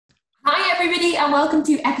everybody, and welcome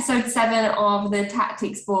to episode 7 of the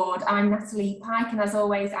Tactics Board. I'm Natalie Pike, and as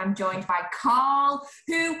always, I'm joined by Karl,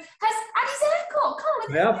 who has had his haircut. Karl,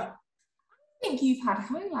 I think you've had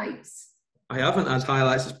highlights. I haven't had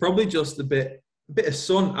highlights. It's probably just a bit of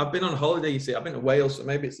sun. I've been on holiday, you see. I've been to Wales, so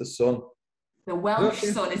maybe it's the sun. The Welsh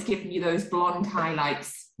sun is giving you those blonde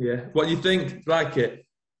highlights. Yeah. What do you think? Like it?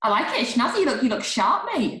 I like it. Snazzy, you look sharp,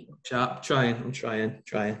 mate. Sharp. I'm trying.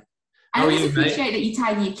 I always appreciate that you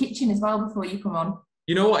tidy your kitchen as well before you come on.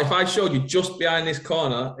 You know what? If I showed you just behind this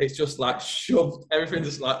corner, it's just like shoved. Everything's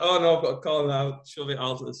just like, oh no, I've got a corner now. Shove it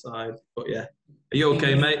all to the side. But yeah. Are you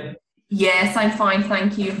okay, mate? Yes, I'm fine,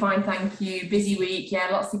 thank you. Busy week, yeah,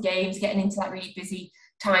 lots of games, getting into that really busy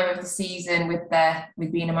time of the season with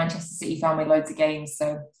being a Manchester City fan with loads of games.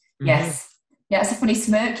 So, yes. Yeah, it's a funny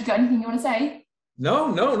smirk. You got anything you want to say?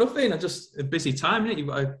 No, nothing. Just a busy time, innit? You've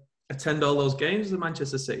got to attend all those games as a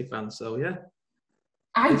Manchester City fan, so yeah.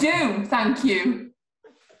 I do, thank you.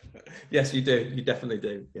 Yes, you do. You definitely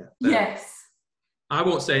do, yeah. Yes. I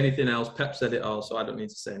won't say anything else. Pep said it all, so I don't need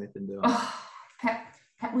to say anything, do I? Oh,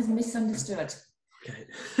 Pep was misunderstood. Okay.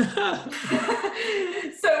 So,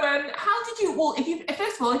 how did you? Well,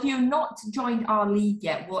 first of all, if you've not joined our league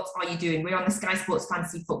yet, what are you doing? We're on the Sky Sports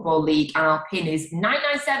Fantasy Football League, and our pin is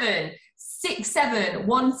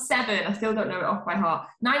 997-6717. I still don't know it off by heart.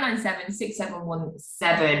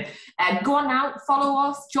 997-6717. Go on now, follow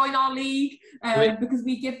us, join our league, because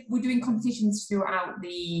we're doing competitions throughout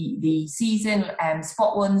the season,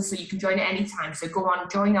 spot ones, so you can join at any time. So go on,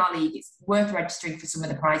 join our league. It's worth registering for some of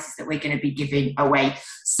the prizes that we're going to be giving away.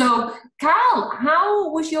 So, Karl,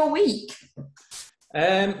 how was your week?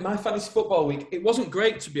 My fantasy football week, it wasn't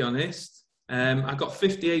great, to be honest. I got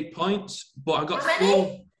 58 points, but I got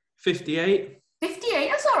 58.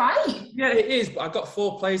 58, that's all right. Yeah, it is, but I got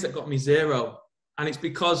 4 players that got me 0. And it's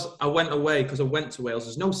because I went away, because I went to Wales.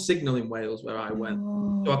 There's no signal in Wales where I went.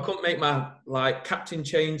 So I couldn't make my captain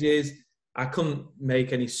changes. I couldn't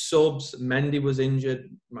make any subs. Mendy was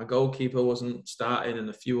injured. My goalkeeper wasn't starting and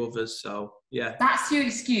a few others. So, yeah. That's your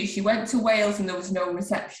excuse. You went to Wales and there was no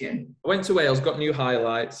reception. I went to Wales, got new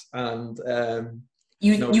highlights, and...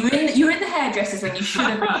 You were in the hairdressers when you should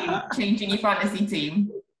have been changing your fantasy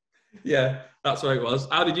team. Yeah, that's what it was.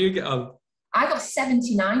 How did you get on? I got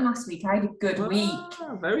 79 last week. I had a good week.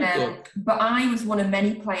 Very good. But I was one of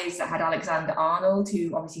many players that had Alexander-Arnold,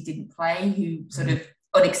 who obviously didn't play, who sort of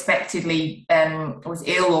unexpectedly was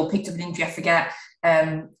ill or picked up an injury, I forget,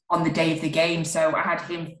 on the day of the game. So I had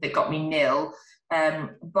him that got me 0.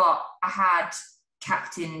 But I had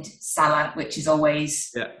captained Salah, which is always...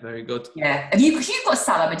 Yeah, very good. Yeah. You've got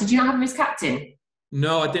Salah, but did you not have him as captain?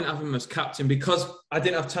 No, I didn't have him as captain because I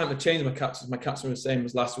didn't have time to change my captains. My captain was the same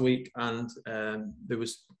as last week, and I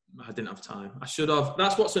didn't have time. I should have.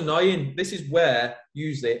 That's what's annoying. This is where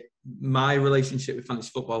usually my relationship with fantasy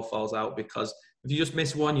football falls out, because if you just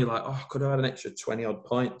miss one, you're like, oh, I could have had an extra 20 odd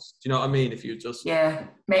points. Do you know what I mean? If you just... Yeah,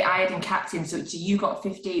 mate, I had him captain, so you got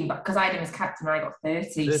 15, but because I had him as captain, I got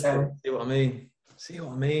 30. So See what I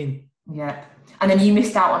mean? Yeah. And then you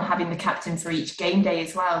missed out on having the captain for each game day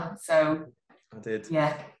as well. So I did.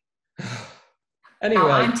 Yeah. Anyway. Now,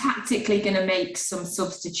 I'm tactically going to make some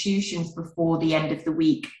substitutions before the end of the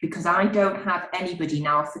week, because I don't have anybody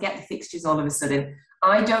now. I forget the fixtures all of a sudden.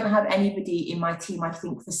 I don't have anybody in my team, I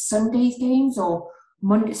think, for Sunday's games or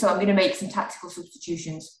Monday. So I'm going to make some tactical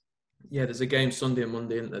substitutions. Yeah, there's a game Sunday and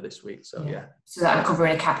Monday, isn't there, this week? So, yeah. So that I'm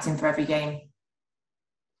covering a captain for every game.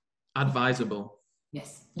 Advisable.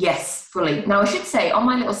 Yes, fully. Now, I should say, on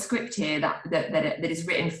my little script here that is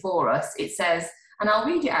written for us, it says, and I'll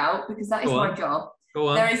read it out because that is my job. Go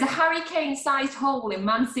on. There is a Harry Kane-sized hole in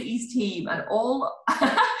Man City's team, and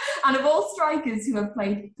and of all strikers who have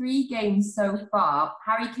played 3 games so far,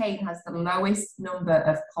 Harry Kane has the lowest number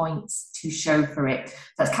of points to show for it.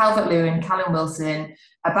 That's Calvert-Lewin, Callum Wilson,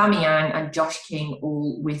 Aubameyang, and Josh King,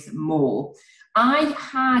 all with more. I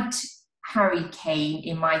had Harry Kane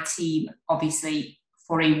in my team, obviously,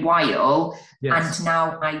 for a while, and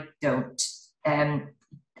now I don't.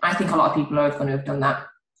 I think a lot of people are going to have done that.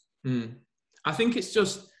 I think it's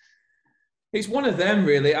one of them,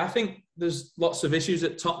 really. I think there's lots of issues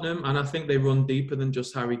at Tottenham, and I think they run deeper than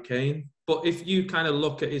just Harry Kane. But if you kind of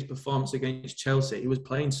look at his performance against Chelsea, he was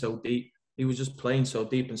playing so deep. He was just playing so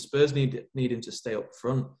deep, and Spurs need him to stay up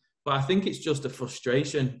front. But I think it's just a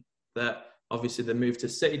frustration that obviously the move to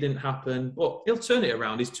City didn't happen, but he'll turn it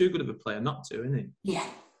around. He's too good of a player not to, isn't he?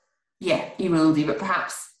 Yeah, he will do. But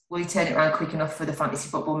perhaps will he turn it around quick enough for the fantasy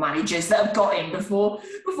football managers that have got him before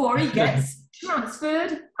he gets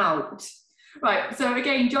transferred out? Right, so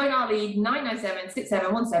again, join our league,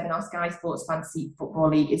 997-6717. Our Sky Sports Fantasy Football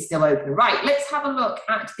League is still open. Right, let's have a look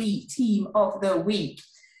at the team of the week.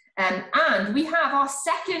 And we have our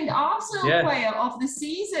second Arsenal player of the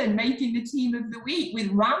season making the team of the week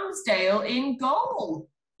with Ramsdale in goal.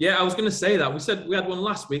 Yeah, I was going to say that. We said we had one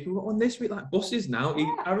last week and we've got one this week, like buses now.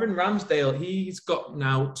 Aaron Ramsdale, he's got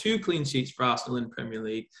now 2 clean sheets for Arsenal in the Premier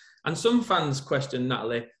League. And some fans question,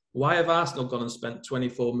 Natalie, why have Arsenal gone and spent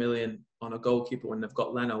 24 million on a goalkeeper when they've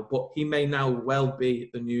got Leno? But he may now well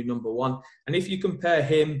be the new number 1. And if you compare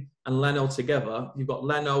him and Leno together, you've got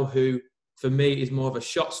Leno, who for me is more of a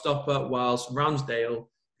shot stopper, whilst Ramsdale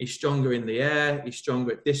is stronger in the air, he's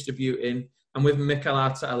stronger at distributing. And with Mikel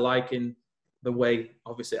Arteta liking the way,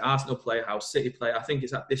 obviously, Arsenal play, how City play, I think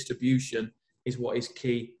it's that distribution is what is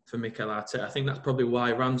key for Mikel Arteta. I think that's probably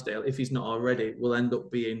why Ramsdale, if he's not already, will end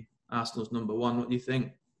up being Arsenal's number 1. What do you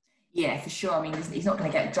think? Yeah, for sure. I mean, he's not going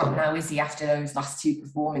to get dropped now, is he, after those last 2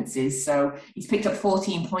 performances? So he's picked up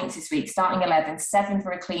 14 points this week, starting 11, 7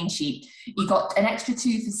 for a clean sheet. He got an extra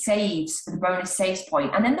 2 for saves, for the bonus saves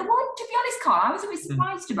point. And then the one, to be honest, Carl, I was a bit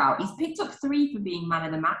surprised about. He's picked up 3 for being man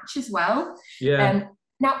of the match as well. Yeah.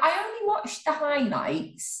 Now, I only watched the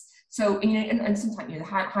highlights. So, and sometimes, the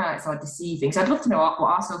highlights are deceiving. So I'd love to know what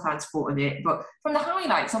Arsenal fans thought of it. But from the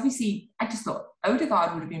highlights, obviously, I just thought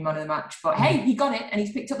Odegaard would have been man of the match. But hey, he got it and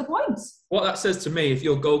he's picked up the points. What that says to me, if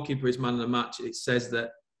your goalkeeper is man of the match, it says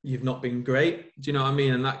that you've not been great. Do you know what I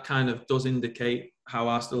mean? And that kind of does indicate how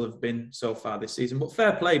Arsenal have been so far this season. But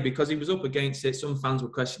fair play, because he was up against it. Some fans were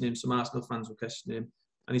questioning him. Some Arsenal fans were questioning him.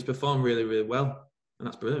 And he's performed really, really well. And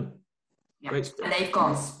that's brilliant. Yeah. Great stuff. And they've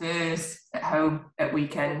got Spurs at home at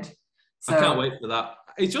weekend. So, I can't wait for that.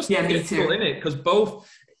 It's just difficult, isn't it? Because both,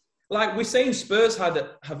 like we're saying, Spurs have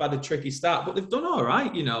had a tricky start, but they've done all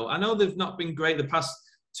right. I know they've not been great the past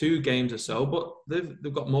 2 games or so, but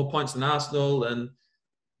they've got more points than Arsenal.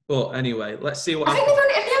 But anyway, let's see what happens.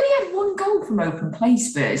 I think they only had 1 goal from open play,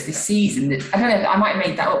 Spurs, this season. I don't know. I might have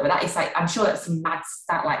made that up, but that is I'm sure that's some mad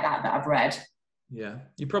stat like that I've read. Yeah,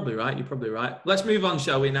 you're probably right. Let's move on,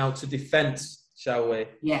 shall we, now to defence. Shall we?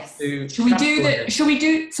 Yes. So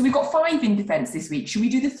we've got 5 in defence this week. Should we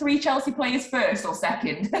do the 3 Chelsea players first or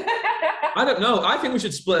second? I don't know. I think we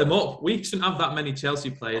should split them up. We shouldn't have that many Chelsea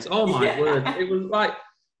players. Oh my word. It was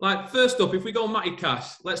like first up, if we go Matty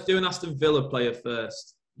Cash, let's do an Aston Villa player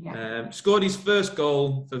first. Yeah. Scored his first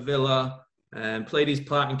goal for Villa, played his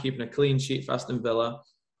part in keeping a clean sheet for Aston Villa.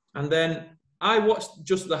 And then I watched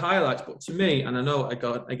just the highlights, but to me, and I know I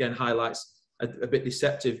got, again, highlights, a bit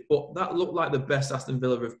deceptive, but that looked like the best Aston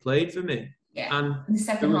Villa have played for me. Yeah, and the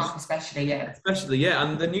second half especially, yeah.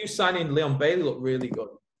 And the new signing, Leon Bailey, looked really good.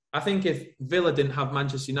 I think if Villa didn't have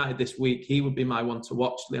Manchester United this week, he would be my one to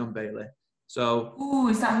watch, Leon Bailey. So,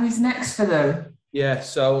 is that who's next for them? Yeah,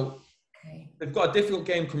 so they've got a difficult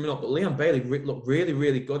game coming up, but Leon Bailey looked really,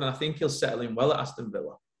 really good, and I think he'll settle in well at Aston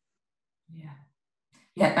Villa.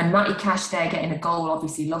 Yeah, and Matty Cash there getting a goal.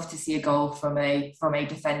 Obviously, love to see a goal from a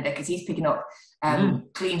defender, because he's picking up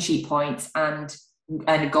clean sheet points and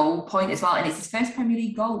a goal point as well. And it's his first Premier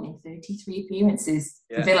League goal in 33 appearances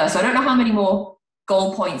for Villa. So I don't know how many more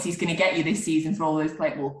goal points he's going to get you this season for all those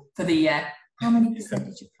players. Well, for the how many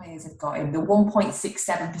percentage of players have got him? The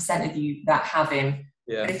 1.67% of you that have him.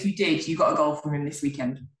 Yeah. But if you did, you got a goal from him this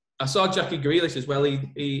weekend. I saw Jackie Grealish as well.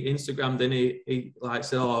 He Instagrammed and he like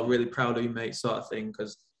said, "Oh, really proud of you, mate," sort of thing.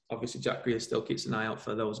 Because obviously Jack Grealish still keeps an eye out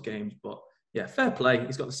for those games. But yeah, fair play.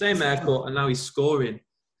 He's got the same haircut and now he's scoring.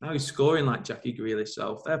 Now he's scoring like Jackie Grealish.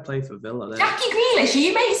 So fair play for Villa there. Jackie Grealish, are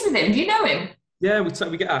you mates with him? Do you know him? Yeah,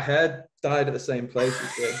 we get our hair dyed at the same place.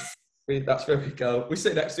 That's where we go. We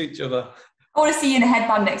sit next to each other. I want to see you in a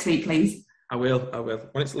headband next week, please. I will.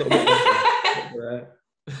 When it's a little bit better.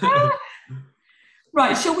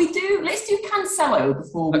 Right, let's do Cancelo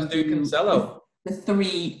before Let's do Cancelo. The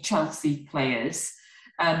 3 Chelsea players.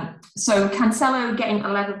 So Cancelo getting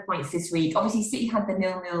 11 points this week. Obviously, City had the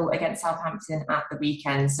 0-0 against Southampton at the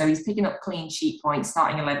weekend. So he's picking up clean sheet points,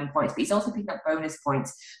 starting 11 points. But he's also picking up bonus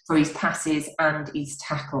points for his passes and his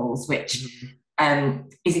tackles, which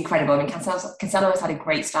is incredible. I mean, Cancelo has had a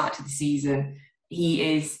great start to the season.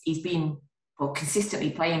 He's been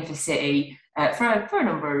consistently playing for City for a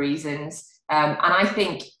number of reasons. And I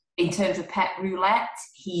think in terms of Pep Roulette,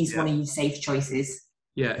 he's one of your safe choices.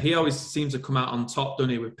 Yeah, he always seems to come out on top, doesn't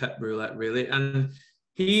he, with Pep Roulette, really. And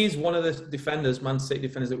he's one of the defenders, Man City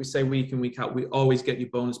defenders, that we say week in, week out, we always get you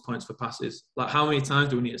bonus points for passes. Like, how many times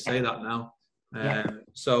do we need to say that now?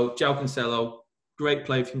 So, João Cancelo, great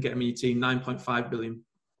play if you can get him in your team, £9.5 billion,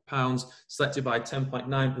 selected by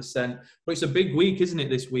 10.9%. But it's a big week, isn't it,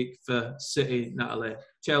 this week for City, Natalie?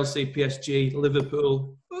 Chelsea, PSG,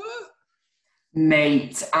 Liverpool.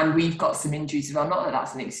 Mate, and we've got some injuries as well. Not that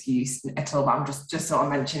that's an excuse at all, but I'm just sort of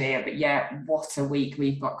mentioning it. But yeah, what a week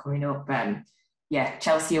we've got coming up. Yeah,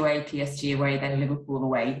 Chelsea away, PSG away, then Liverpool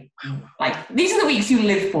away. Like these are the weeks you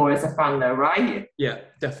live for as a fan, though, right? Yeah,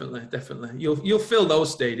 definitely, definitely. You'll fill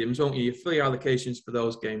those stadiums, won't you? You fill your allocations for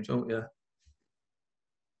those games, won't you?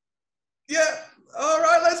 Yeah. All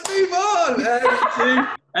right, let's move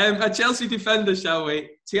on. To a Chelsea defender, shall we?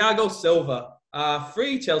 Thiago Silva.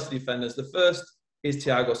 Three Chelsea defenders. The first is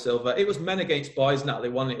Thiago Silva. It was men against boys, Natalie,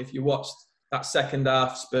 wasn't it? If you watched that second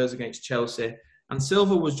half, Spurs against Chelsea. And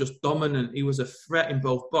Silva was just dominant. He was a threat in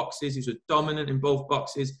both boxes. He was dominant in both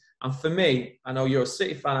boxes. And for me, I know you're a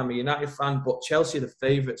City fan, I'm a United fan, but Chelsea are the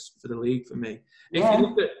favourites for the league for me. Yeah. If you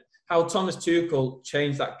look at how Thomas Tuchel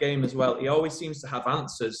changed that game as well, he always seems to have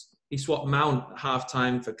answers. He swapped Mount at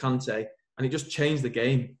half-time for Kante, and it just changed the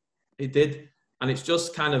game. It did. And it's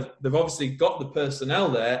just kind of, they've obviously got the personnel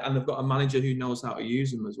there, and they've got a manager who knows how to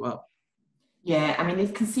use them as well. Yeah, I mean,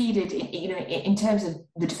 they've conceded, in terms of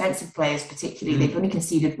the defensive players particularly, they've only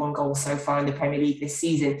conceded 1 goal so far in the Premier League this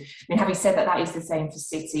season. I mean, having said that, that is the same for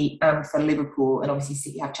City and for Liverpool, and obviously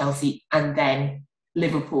City have Chelsea and then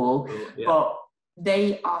Liverpool. Yeah. But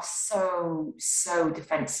they are so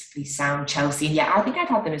defensively sound, Chelsea. And yeah, I think I'd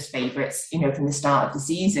have them as favourites, from the start of the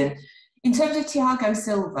season. In terms of Thiago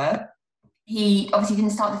Silva, he obviously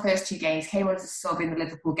didn't start the first 2 games, came on as a sub in the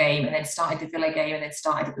Liverpool game and then started the Villa game and then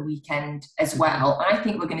started at the weekend as well. And I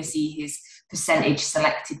think we're going to see his percentage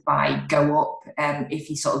selected by go up if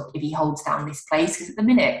he holds down this place. Because at the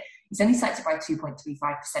minute, he's only selected by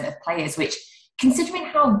 2.35% of players, which, considering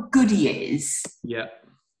how good he is, yeah,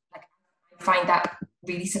 I find that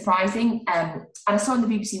really surprising. And I saw on the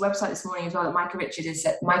BBC website this morning as well that Micah Richards has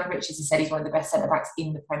said he's one of the best centre-backs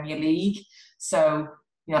in the Premier League. So,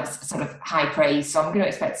 that's sort of high praise. So I'm going to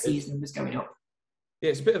expect to see his numbers going up.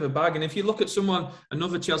 Yeah, it's a bit of a bag. And if you look at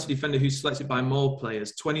another Chelsea defender who's selected by more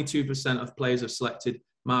players, 22% of players have selected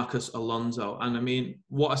Marcus Alonso. And I mean,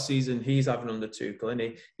 what a season he's having under Tuchel, isn't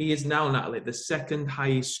he? He is now, Natalie, the second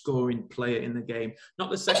highest scoring player in the game. Not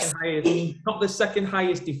the second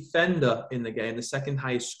highest defender in the game, the second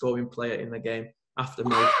highest scoring player in the game after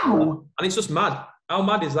Mo. Wow. And it's just mad. How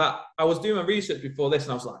mad is that? I was doing my research before this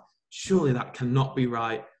and I was like, surely that cannot be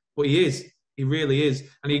right. But he is. He really is.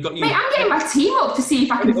 And he got you... Mate, I'm getting my team up to see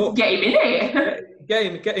if I can get him in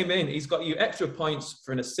it. Get him in. He's got you extra points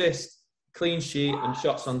for an assist, clean sheet and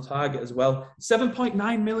shots on target as well.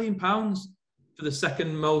 £7.9 million for the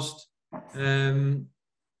second most,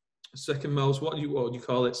 what do you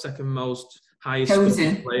call it? Second most highest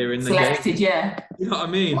player in the selected, game. Yeah. You know what I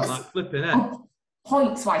mean? Like flipping it.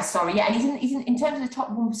 Points-wise, sorry. Yeah, and he's in terms of the top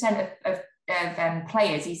 1% of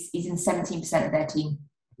players, he's in 17% of their team.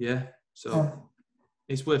 Yeah, so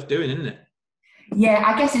it's worth doing, isn't it? Yeah,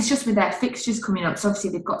 I guess it's just with their fixtures coming up. So obviously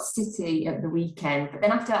they've got City at the weekend, but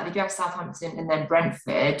then after that they do have Southampton and then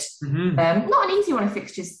Brentford. Mm-hmm. Not an easy one of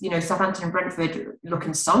fixtures, Southampton and Brentford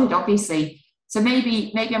looking solid, obviously. So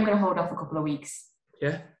maybe I'm going to hold off a couple of weeks.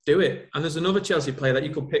 Yeah, do it. And there's another Chelsea player that you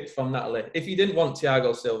could pick from Natalie. If you didn't want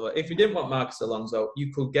Thiago Silva, if you didn't want Marcus Alonso,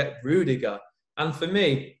 you could get Rudiger. And for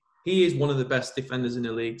me, he is one of the best defenders in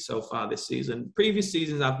the league so far this season. Previous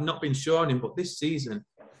seasons, I've not been sure on him, but this season,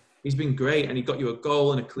 he's been great. And he got you a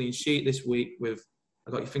goal and a clean sheet this week with,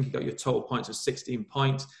 he got you a total points of 16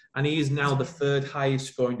 points. And he is now the 3rd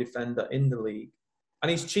highest scoring defender in the league.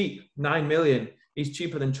 And he's cheap, 9 million. He's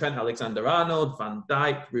cheaper than Trent Alexander-Arnold, Van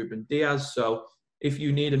Dijk, Ruben Diaz. So if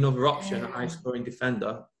you need another option, a high scoring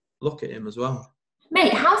defender, look at him as well.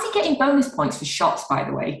 Mate, how's he getting bonus points for shots, by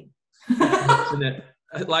the way? Isn't it?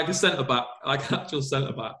 Like a centre-back, like an actual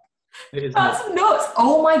centre-back. That's nuts.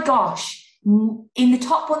 Oh my gosh. In the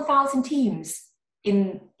top 1,000 teams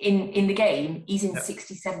in the game, he's in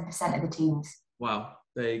 67% of the teams. Wow.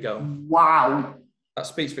 There you go. Wow. That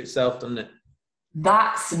speaks for itself, doesn't it?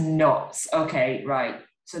 That's nuts. Okay, right.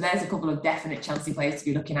 So there's a couple of definite Chelsea players to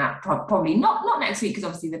be looking at. Probably not next week because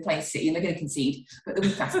obviously they're playing City and they're going to concede, but the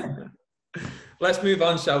week after. Let's move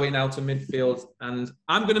on, shall we, now to midfield. And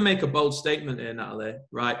I'm going to make a bold statement here, Natalie.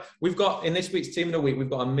 Right. We've got, in this week's Team of the Week, we've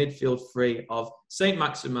got a midfield three of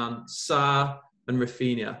Saint-Maximin, Sarr and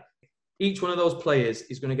Rafinha. Each one of those players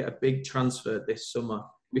is going to get a big transfer this summer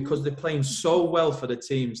because they're playing so well for the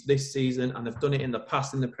teams this season and they've done it in the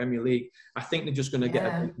past in the Premier League. I think they're just going to get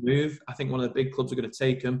a big move. I think one of the big clubs are going to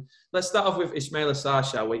take them. Let's start off with Ismaila Sarr,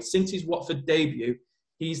 shall we? Since his Watford debut,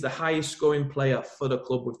 he's the highest scoring player for the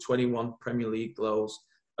club with 21 Premier League goals.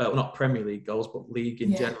 Well, not Premier League goals, but league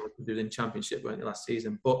in general. He did in Championship last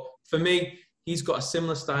season. But for me, he's got a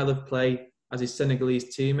similar style of play as his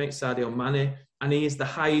Senegalese teammate, Sadio Mane, and he is the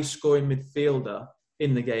highest scoring midfielder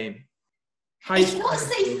in the game. It's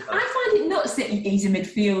nuts I find it nuts that he's a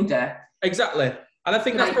midfielder. Exactly. And I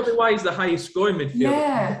think that's probably why he's the highest scoring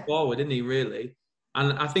midfielder forward, isn't he, really?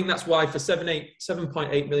 And I think that's why for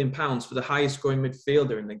 £7.8 million for the highest scoring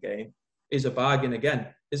midfielder in the game is a bargain again,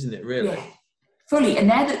 isn't it, really? Yeah, fully. And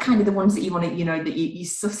they're the ones that you want to, that you're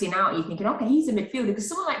sussing out. You're thinking, okay, he's a midfielder. Because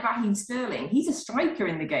someone like Raheem Sterling, he's a striker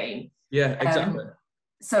in the game. Yeah, exactly.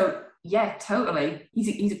 So, yeah, totally.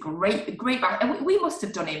 He's a great back. And we must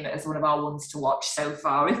have done him as one of our ones to watch so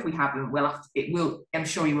far. If we haven't, I'm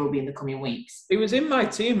sure he will be in the coming weeks. He was in my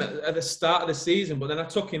team at the start of the season, but then I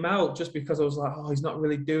took him out just because I was like, he's not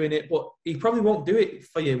really doing it. But he probably won't do it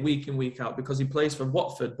for you week in, week out because he plays for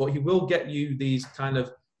Watford. But he will get you these kind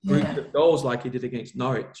of group of goals like he did against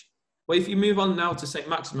Norwich. But if you move on now to St.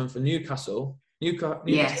 Maximin for Newcastle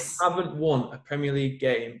haven't won a Premier League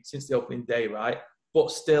game since the opening day, right? But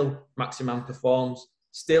still, Maximin performs.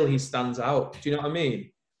 Still, he stands out. Do you know what I mean?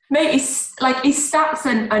 Mate, his stats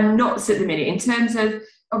are nuts at the minute in terms of,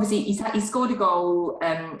 obviously, he scored a goal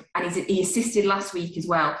and he assisted last week as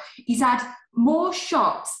well. He's had more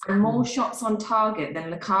shots and more shots on target than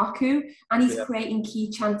Lukaku, and he's creating key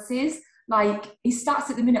chances. Like, his stats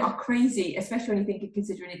at the minute are crazy, especially when you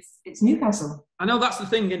considering it's Newcastle. I know that's the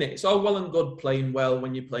thing, isn't it? It's all well and good playing well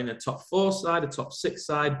when you're playing a top 4 side, a top 6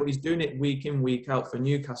 side, but he's doing it week in, week out for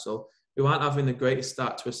Newcastle, who aren't having the greatest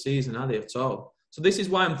start to a season, are they, at all? So this is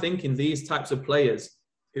why I'm thinking these types of players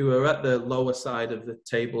who are at the lower side of the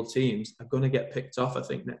table teams are going to get picked off, I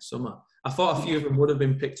think, next summer. I thought a few of them would have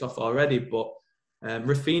been picked off already, but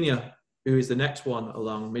Rafinha, who is the next one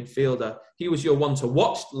along, midfielder. He was your one to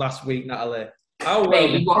watch last week, Natalie. How well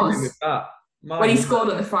he was. With that? When he scored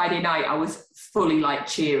on the Friday night, I was fully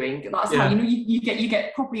cheering. That's how you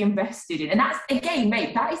get properly invested in. And that's, again,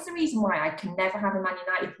 mate, that is the reason why I can never have a Man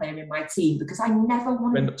United player in my team, because I never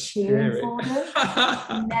want to be cheering for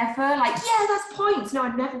them. Never. That's points. No,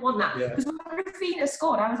 I never want that. Because when Rafinha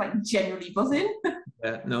scored, I was generally buzzing.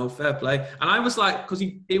 Yeah, no, fair play. And I was because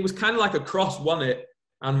it was kind of like a cross, wasn't it?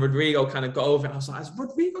 And Rodrigo kind of got over it. I was like, has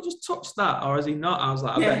Rodrigo just touched that? Or has he not? I was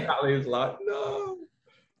like, I bet Natalie was like, no.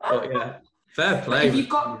 But yeah, fair play.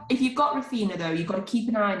 But if you've got Rafinha, though, you've got to keep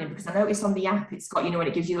an eye on him, because I noticed on the app, it's got, when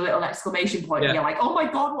it gives you a little exclamation point, and you're like, oh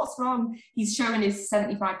my God, what's wrong? He's showing his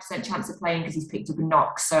 75% chance of playing because he's picked up a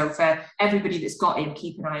knock. So for everybody that's got him,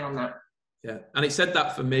 keep an eye on that. Yeah, and it said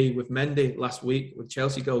that for me with Mendy last week, with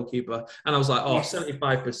Chelsea goalkeeper. And I was like,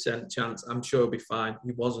 75% chance, I'm sure he'll be fine.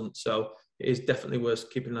 He wasn't, so it is definitely worth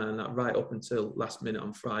keeping an eye on that right up until last minute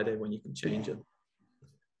on Friday when you can change them.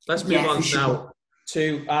 Let's move on now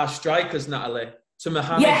to our strikers, Natalie, to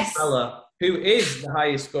Mohamed Salah, who is the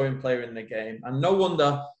highest scoring player in the game. And no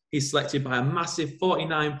wonder he's selected by a massive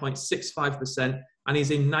 49.65%, and he's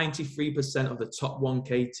in 93% of the top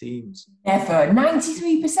 1K teams. Never.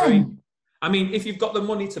 93%? I mean, if you've got the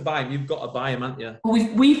money to buy him, you've got to buy him, haven't you?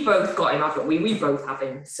 Well, we've both got him, haven't we? We both have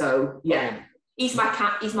him. So, yeah. He's my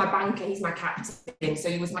banker, he's my captain. So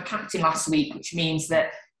he was my captain last week, which means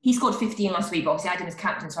that he scored 15 last week, but obviously I had him as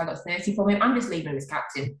captain, so I got 30 from him. I'm just leaving him as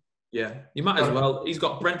captain. Yeah, you might as well. He's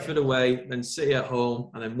got Brentford away, then City at home,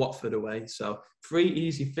 and then Watford away. So 3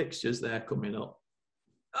 easy fixtures there coming up.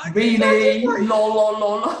 Really?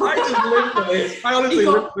 Lol. I just live for this. I honestly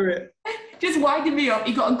live for it. Just winding me up.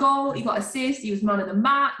 He got a goal, he got assist, he was man of the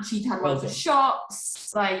match, he'd had loads of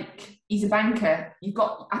shots. He's a banker.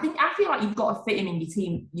 I feel like you've got to fit him in your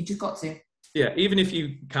team. You've just got to. Yeah, even if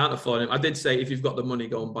you can't afford him. I did say if you've got the money,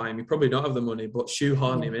 go and buy him. You probably don't have the money, but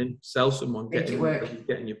shoehorn him in, sell someone,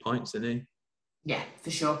 getting your points in him. Yeah, for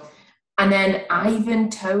sure. And then Ivan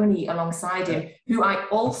Toney alongside him, who I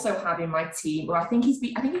also have in my team. Well, I think he's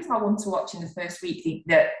our one to watch in the first week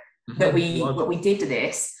that we did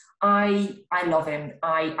this. I love him.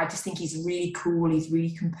 I just think he's really cool. He's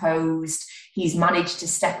really composed. He's managed to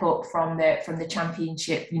step up from the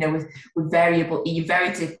championship, with variable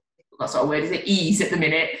that's not a word, is it? Ease at the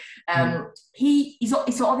minute.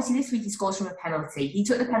 So obviously this week he scores from a penalty. He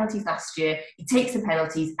took the penalties last year. He takes the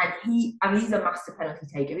penalties, and he's a master penalty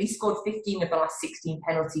taker. He scored 15 of the last 16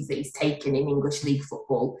 penalties that he's taken in English league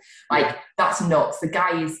football. That's nuts. The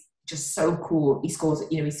guy is just so cool. He scores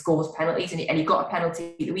penalties, and he got a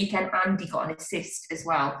penalty at the weekend, and he got an assist as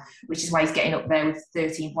well, which is why he's getting up there with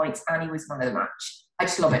 13 points, and he was man of the match. I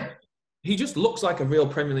just love it. He just looks like a real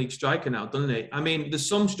Premier League striker now, doesn't he? I mean, there's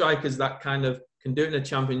some strikers that kind of can do it in the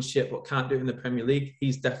Championship but can't do it in the Premier League.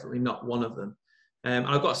 He's definitely not one of them.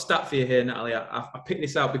 I've got a stat for you here, Natalie. I picked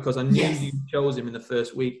this out because I knew you chose him in the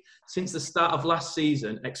first week. Since the start of last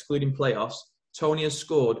season, excluding playoffs, Toney has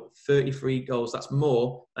scored 33 goals. That's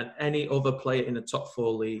more than any other player in the top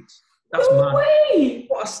 4 leagues. That's mad. Way.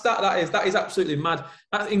 What a stat that is. That is absolutely mad.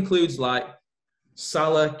 That includes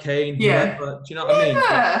Salah, Kane, Yeah. whoever. Do you know what I mean?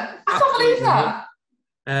 Yeah, I can't believe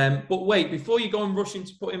that. But wait, before you go and rush in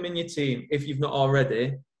to put him in your team, if you've not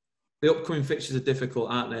already, the upcoming fixtures are difficult,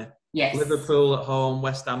 aren't they? Yes. Liverpool at home,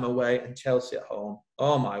 West Ham away, and Chelsea at home.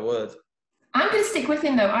 Oh, my word. I'm going to stick with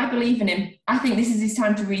him, though. I believe in him. I think this is his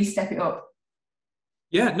time to really step it up.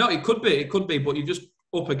 Yeah, no, it could be. It could be. But you're just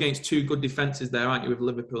up against two good defences there, aren't you, with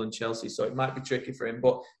Liverpool and Chelsea? So it might be tricky for him.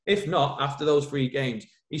 But if not, after those 3 games,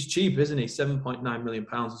 he's cheap, isn't he? £7.9 million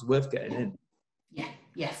is worth getting in.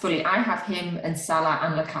 Yeah, fully. I have him and Salah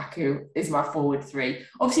and Lukaku is my forward 3.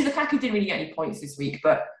 Obviously, Lukaku didn't really get any points this week,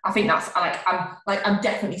 but I think that's I'm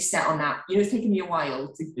definitely set on that. You know, it's taken me a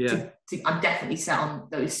while I'm definitely set on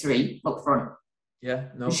those 3 up front. Yeah,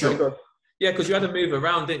 no, sure. Good. Yeah, because you had to move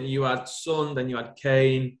around, didn't you? You had Son, then you had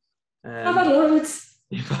Kane. I've had loads.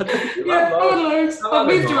 I've had loads. I've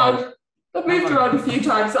moved around a few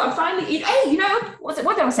times. So I'm finally. Hey, you know what did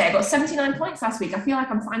I say? I got 79 points last week. I feel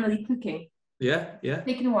like I'm finally clicking. Yeah.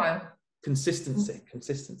 Taking a while. Consistency.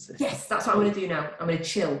 Yes, that's what I'm going to do now. I'm going to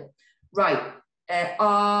chill. Right.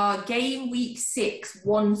 Our game week 6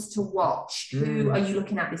 ones to watch. Who are you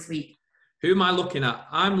looking at this week? Who am I looking at?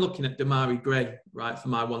 I'm looking at Demarai Gray, right, for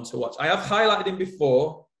my one to watch. I have highlighted him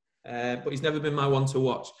before, but he's never been my one to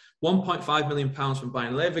watch. £1.5 million from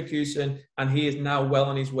Bayern Leverkusen, and he is now well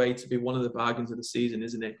on his way to be one of the bargains of the season,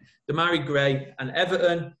 isn't it? Demarai Gray and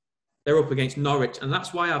Everton, they're up against Norwich, and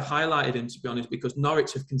that's why I've highlighted him, to be honest, because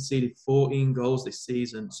Norwich have conceded 14 goals this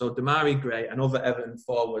season. So Demarai Gray and other Everton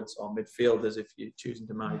forwards or midfielders, if you're choosing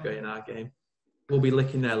Demarai Gray in our game, will be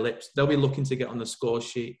licking their lips. They'll be looking to get on the score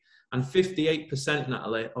sheet. And 58%,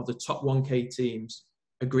 Natalie, of the top 1K teams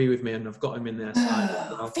agree with me, and I've got him in there.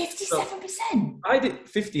 57%? So I did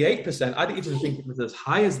 58%. I didn't even think it was as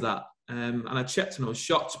high as that. And I checked and I was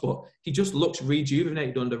shocked, but he just looks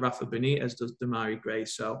rejuvenated under Rafa Benitez, does Demarai Gray.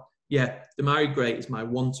 So, yeah, Demarai Gray is my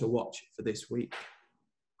one to watch for this week.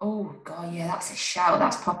 Oh, God, yeah, that's a shout.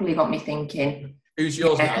 That's probably got me thinking. Who's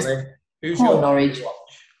yours, Natalie? Who's yours? Norwich.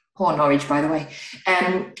 Poor Norwich, by the way.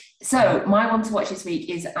 So my one to watch this week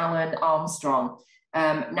is Alan Armstrong.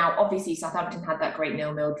 Now, obviously, Southampton had that great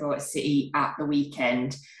 0-0 draw at City at the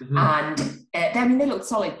weekend, and they looked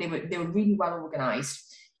solid. They were really well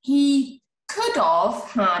organised. He could have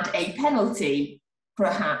had a penalty,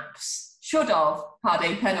 perhaps. Should have had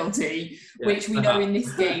a penalty, which we know in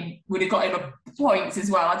this game would have got him points as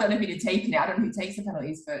well. I don't know if he'd have taken it. I don't know who takes the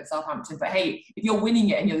penalties for Southampton. But hey, if you're winning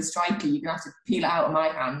it and you're the striker, you're going to have to peel it out of my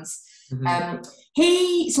hands.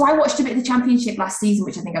 So I watched a bit of the Championship last season,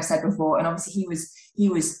 which I think I've said before, and obviously he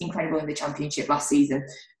was incredible in the Championship last season.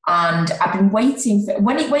 And I've been waiting for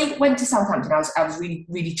when he went to Southampton. I was really,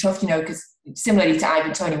 really chuffed, you know, because similarly to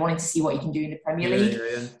Ivan Toney, wanting to see what he can do in the Premier League.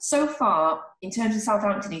 Yeah. So far, in terms of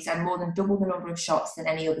Southampton, he's had more than double the number of shots than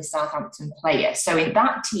any other Southampton player. So in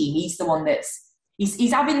that team, he's the one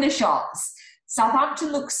he's having the shots.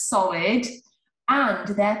 Southampton looks solid, and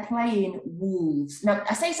they're playing Wolves. Now,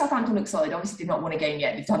 I say Southampton looks solid. Obviously, they've not won a game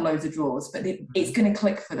yet. They've had loads of draws, but it's going to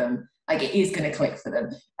click for them. Like, it is going to click for them.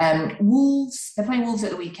 Wolves, they're playing Wolves at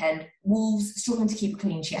the weekend. Wolves struggling to keep a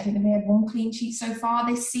clean sheet. I think they've only had 1 clean sheet so far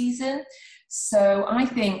this season. So I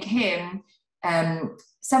think him,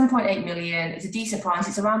 7.8 million is a decent price.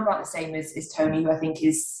 It's around about the same as Tony, who I think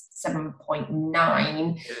is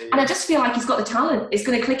 7.9. And I just feel like he's got the talent. It's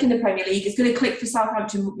going to click in the Premier League. It's going to click for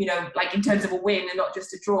Southampton, you know, like in terms of a win and not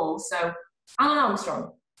just a draw. So Alan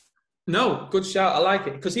Armstrong. No, good shout. I like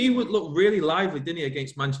it because he would look really lively, didn't he,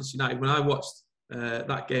 against Manchester United? When I watched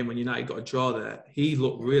that game when United got a draw there, he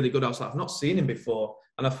looked really good. I was like, I've not seen him before.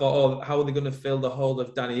 And I thought, oh, how are they going to fill the hole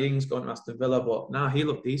of Danny Ings going to Aston Villa? But nah, he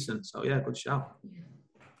looked decent. So, yeah, good shout.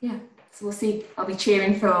 Yeah, so we'll see. I'll be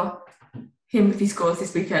cheering for him if he scores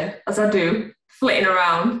this weekend, as I do, flitting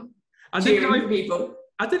around, cheering for people.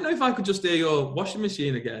 I didn't know if I could just hear your washing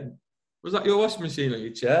machine again. Was that your washing machine on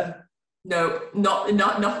your chair? No,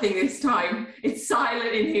 nothing this time. It's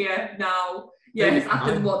silent in here now. Yes,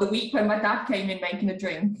 after the week when my dad came in making a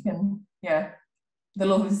drink, and the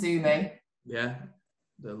love of Zoom, eh? Yeah,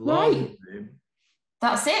 the love of Zoom.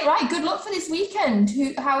 That's it, right? Good luck for this weekend.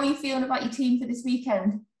 How are you feeling about your team for this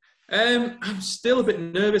weekend? I'm still a bit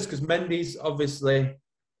nervous because Mendy's obviously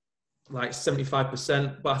like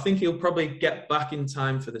 75%, but I think he'll probably get back in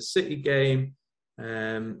time for the City game.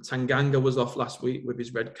 Tanganga was off last week with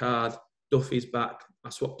his red card. Duffy's back. I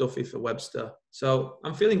swapped Duffy for Webster. So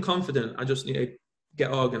I'm feeling confident. I just need to get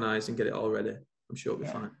organised and get it all ready. I'm sure it'll be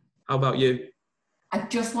fine. How about you? I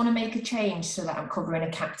just want to make a change so that I'm covering a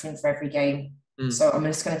captain for every game. So I'm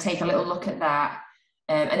just going to take a little look at that.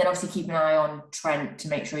 And then obviously keep an eye on Trent to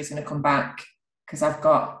make sure he's going to come back because I've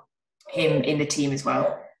got him in the team as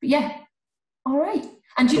well. But yeah, All right.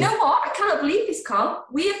 And do you know what? I cannot believe this, Carl.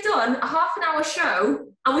 We have done a half-an-hour show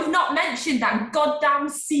and we've not mentioned that goddamn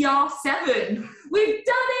CR7. We've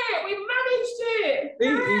done it! We've managed it!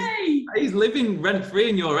 He's living rent-free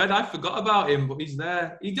in your head. I forgot about him, but he's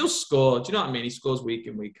there. He does score. Do you know what I mean? He scores week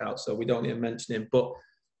in, week out, so we don't even mention him. But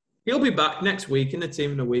he'll be back next week in the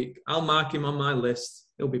team in a week. I'll mark him on my list.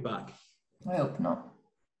 He'll be back. I hope not.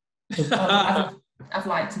 I've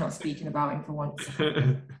liked not speaking about him for once.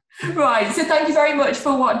 Right, so thank you very much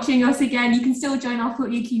for watching us again. You can still join our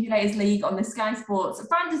Footy Accumulators League on the Sky Sports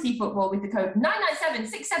Fantasy Football with the code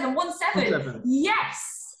 9976717.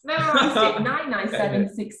 Yes! Memorise it,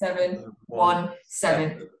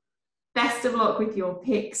 9976717. Best of luck with your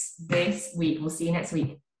picks this week. We'll see you next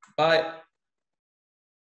week. Bye.